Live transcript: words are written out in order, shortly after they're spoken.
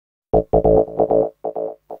The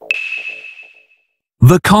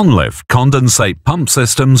CONLIFT condensate pump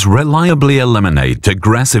systems reliably eliminate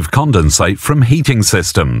aggressive condensate from heating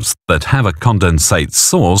systems that have a condensate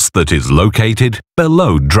source that is located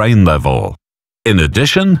below drain level. In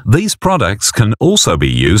addition, these products can also be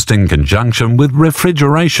used in conjunction with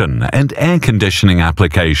refrigeration and air conditioning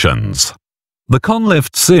applications. The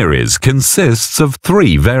CONLIFT series consists of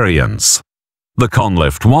 3 variants. The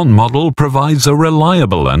CONLIFT 1 model provides a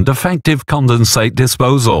reliable and effective condensate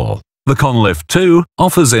disposal. The CONLIFT 2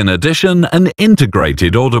 offers in addition an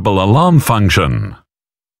integrated audible alarm function.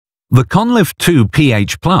 The CONLIFT 2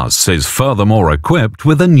 pH Plus is furthermore equipped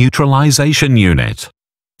with a neutralization unit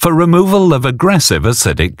for removal of aggressive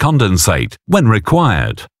acidic condensate when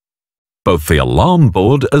required. Both the alarm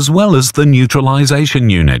board as well as the neutralization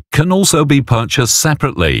unit can also be purchased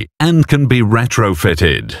separately and can be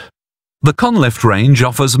retrofitted. The CONLIFT range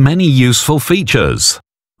offers many useful features.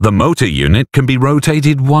 The motor unit can be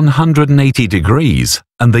rotated 180 degrees,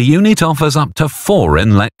 and the unit offers up to 4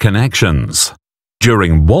 inlet connections.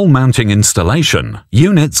 During wall mounting installation,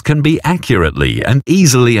 units can be accurately and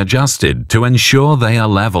easily adjusted to ensure they are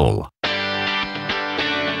level.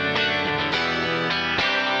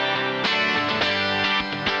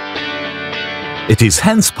 It is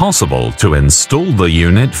hence possible to install the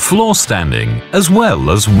unit floor standing as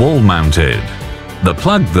well as wall mounted. The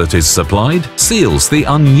plug that is supplied seals the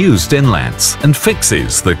unused inlets and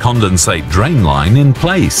fixes the condensate drain line in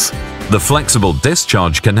place. The flexible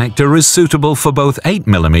discharge connector is suitable for both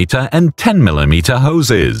 8mm and 10mm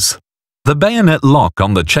hoses. The bayonet lock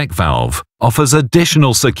on the check valve offers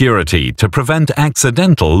additional security to prevent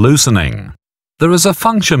accidental loosening. There is a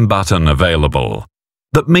function button available.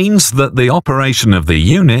 That means that the operation of the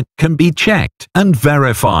unit can be checked and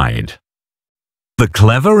verified. The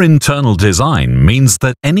clever internal design means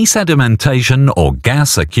that any sedimentation or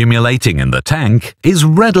gas accumulating in the tank is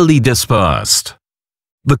readily dispersed.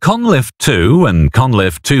 The CONLIFT 2 and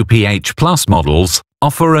CONLIFT 2 pH Plus models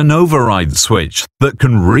offer an override switch that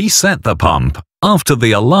can reset the pump after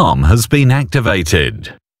the alarm has been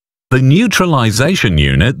activated. The neutralization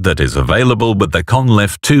unit that is available with the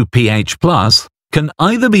CONLIFT 2 pH Plus can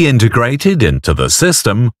either be integrated into the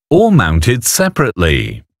system or mounted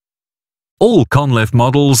separately. All CONLIFT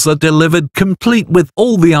models are delivered complete with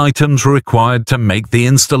all the items required to make the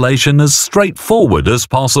installation as straightforward as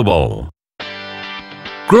possible.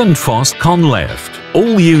 Grundfos CONLIFT,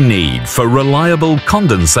 all you need for reliable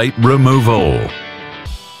condensate removal.